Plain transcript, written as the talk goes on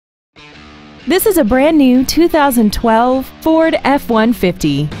This is a brand new 2012 Ford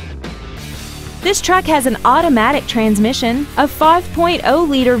F-150. This truck has an automatic transmission, a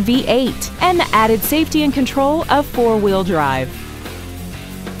 5.0-liter V8, and the added safety and control of four-wheel drive.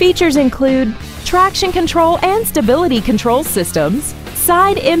 Features include traction control and stability control systems,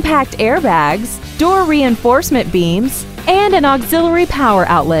 side impact airbags, door reinforcement beams, and an auxiliary power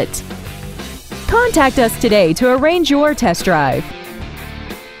outlet. Contact us today to arrange your test drive.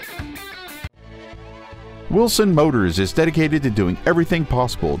 Wilson Motors is dedicated to doing everything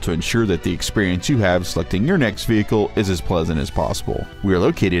possible to ensure that the experience you have selecting your next vehicle is as pleasant as possible. We are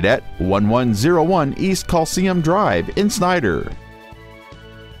located at 1101 East Coliseum Drive in Snyder.